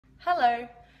Hello,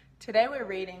 today we're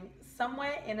reading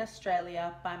Somewhere in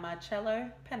Australia by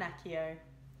Marcello, Pennacchio.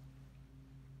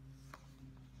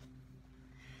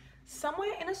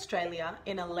 Somewhere in Australia,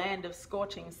 in a land of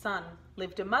scorching sun,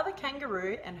 lived a mother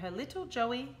kangaroo and her little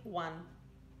Joey, one.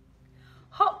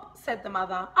 Hop, said the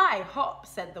mother, I hop,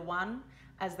 said the one,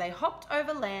 as they hopped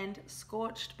over land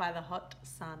scorched by the hot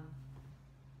sun.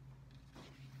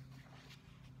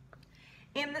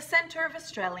 In the centre of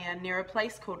Australia, near a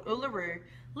place called Uluru,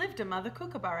 lived a mother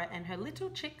kookaburra and her little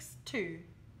chicks too.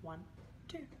 1,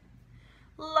 2.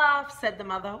 Laugh, said the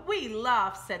mother, we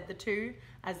laugh, said the two,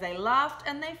 as they laughed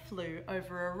and they flew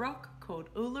over a rock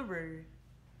called Uluru.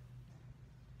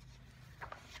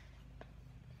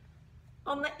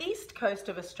 On the east coast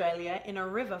of Australia, in a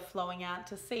river flowing out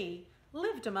to sea,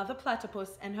 lived a mother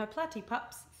platypus and her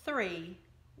platypups 3.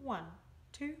 1,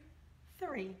 2,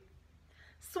 3.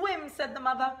 Swim, said the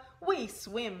mother, we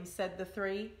swim, said the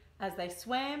three, as they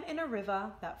swam in a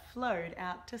river that flowed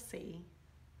out to sea.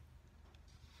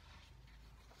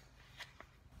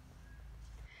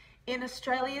 In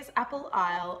Australia's Apple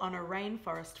Isle, on a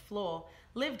rainforest floor,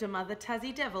 lived a mother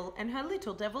Tassie devil and her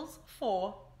little devils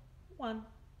 4. 1,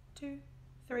 2,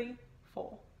 3,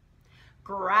 4.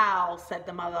 Growl, said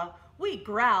the mother, we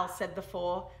growl, said the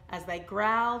four, as they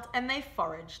growled and they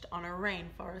foraged on a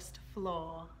rainforest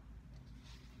floor.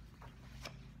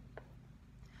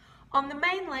 On the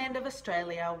mainland of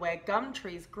Australia, where gum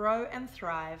trees grow and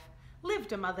thrive,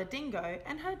 lived a mother dingo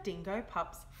and her dingo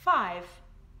pups 5.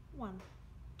 1,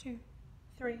 2,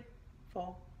 3,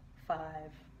 4, 5.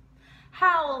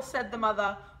 Howl, said the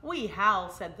mother, we howl,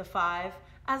 said the 5,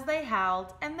 as they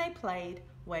howled and they played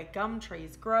where gum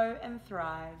trees grow and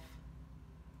thrive.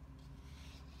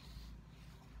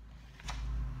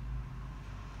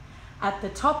 At the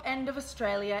top end of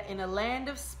Australia, in a land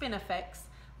of spinifex,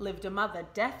 lived a mother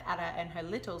death adder and her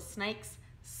little snakes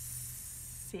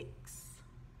 6.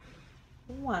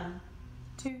 1,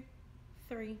 2,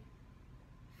 3,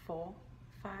 4,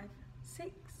 5,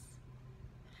 6.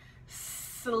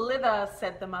 Slither,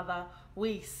 said the mother,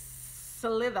 we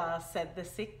slither, said the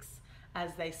 6,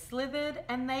 as they slithered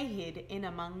and they hid in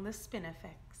among the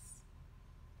spinifex.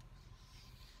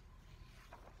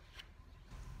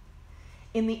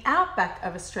 In the outback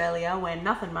of Australia, where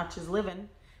nothing much is living,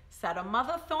 sat a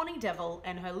mother thorny devil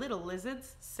and her little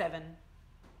lizards 7.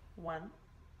 1,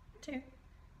 2,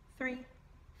 3,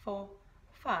 4,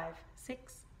 5,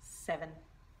 6, 7.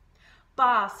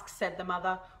 Bask, said the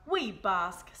mother, we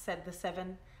bask, said the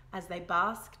 7, as they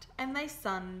basked and they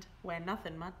sunned where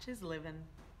nothing much is living.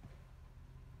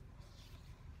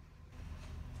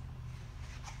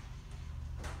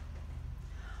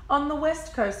 On the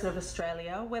west coast of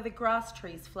Australia, where the grass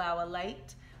trees flower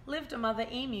late, lived a mother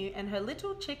emu and her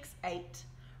little chicks 8.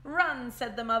 Run,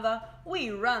 said the mother, we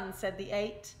run, said the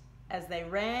 8, as they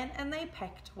ran and they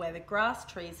pecked where the grass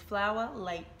trees flower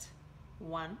late.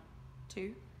 1,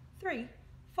 2, 3,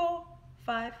 4,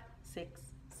 5, 6,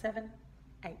 7,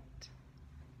 8.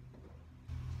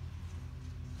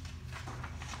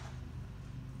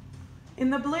 In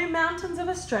the Blue Mountains of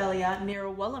Australia, near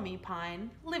a wallaby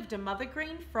pine, lived a mother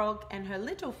green frog and her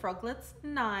little froglets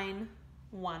 9.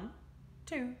 1,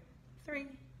 2, 3,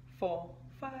 4,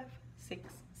 5,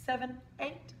 6, 7,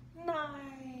 8,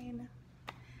 9.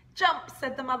 Jump,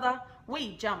 said the mother,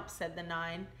 we jump, said the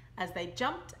 9, as they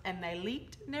jumped and they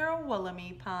leaped near a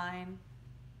wallaby pine.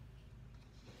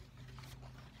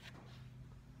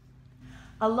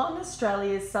 Along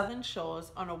Australia's southern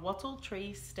shores, on a wattle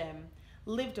tree stem,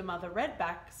 lived a mother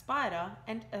redback spider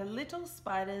and her little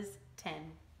spiders 10.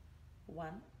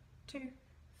 1, 2,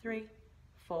 3,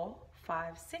 4,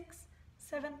 5, 6,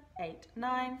 7, 8,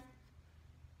 9,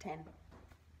 10.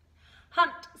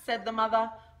 Hunt, said the mother,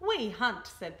 we hunt,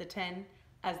 said the 10,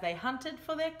 as they hunted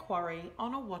for their quarry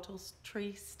on a wattle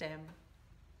tree stem.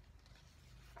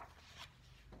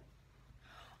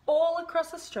 All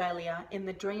across Australia, in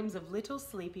the dreams of little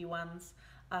sleepy ones,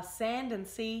 are sand and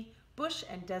sea, bush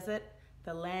and desert,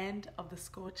 the land of the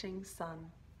scorching sun.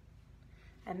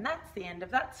 And that's the end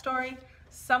of that story,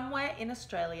 Somewhere in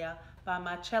Australia by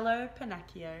Marcello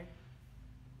Pennacchio.